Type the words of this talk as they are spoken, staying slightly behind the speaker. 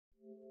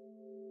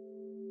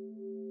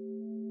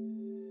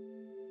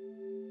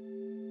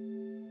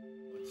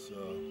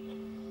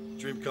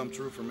dream come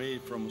true for me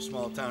from a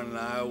small town in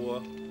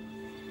Iowa.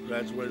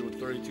 Graduated with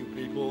 32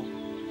 people.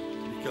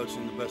 Be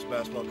coaching the best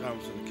basketball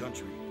conference in the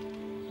country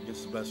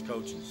against the best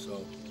coaches.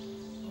 So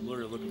I'm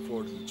literally looking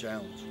forward to the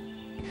challenge.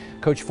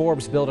 Coach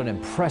Forbes built an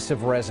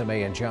impressive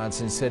resume in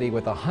Johnson City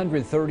with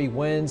 130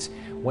 wins,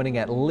 winning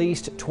at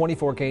least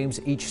 24 games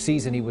each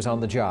season he was on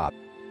the job.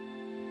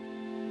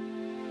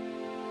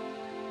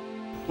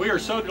 We are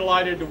so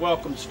delighted to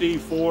welcome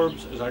Steve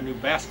Forbes as our new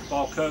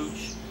basketball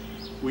coach.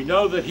 We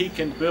know that he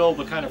can build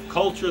the kind of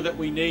culture that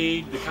we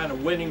need, the kind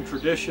of winning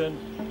tradition,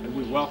 and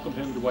we welcome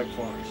him to Wake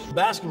Forest.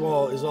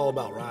 Basketball is all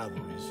about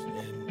rivalries,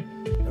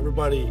 and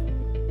everybody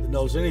that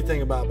knows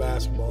anything about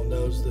basketball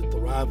knows that the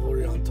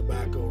rivalry on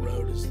Tobacco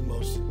Road is the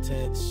most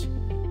intense,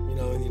 in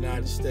the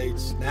United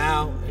States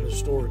now and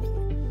historically.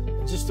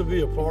 And just to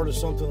be a part of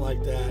something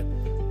like that,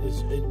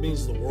 it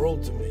means the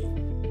world to me.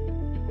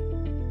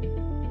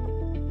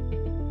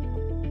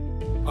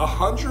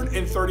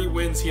 130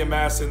 wins he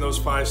amassed in those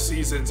 5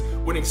 seasons,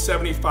 winning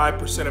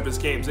 75% of his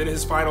games. In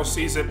his final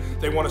season,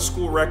 they won a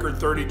school record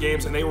 30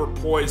 games, and they were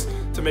poised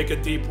to make a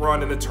deep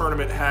run in the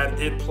tournament had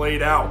it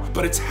played out.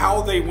 But it's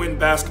how they win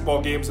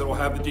basketball games that will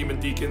have the Demon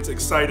Deacons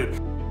excited.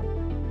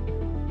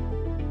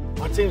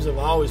 My teams have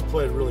always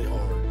played really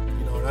hard,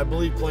 and I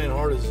believe playing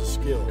hard is a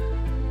skill.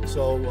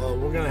 So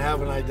we're going to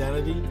have an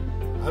identity.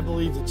 I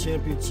believe the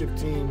championship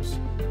teams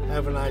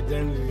have an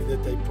identity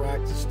that they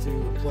practice to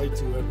and play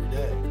to every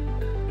day.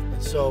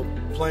 So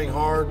playing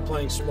hard,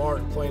 playing smart,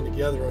 and playing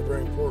together are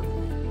very important to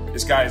me.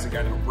 This guy is a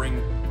guy that will bring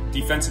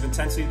defensive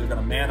intensity. They're going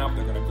to man up.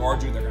 They're going to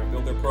guard you. They're going to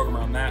build their program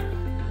around that.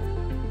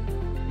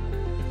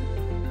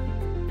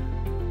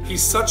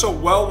 He's such a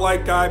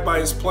well-liked guy by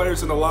his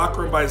players in the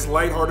locker room, by his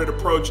lighthearted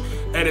approach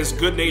and his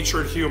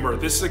good-natured humor.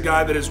 This is a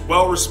guy that is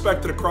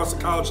well-respected across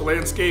the college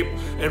landscape,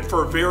 and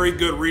for very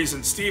good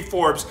reason. Steve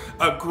Forbes,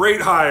 a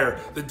great hire.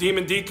 The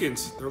Demon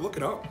Deacons, they're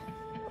looking up.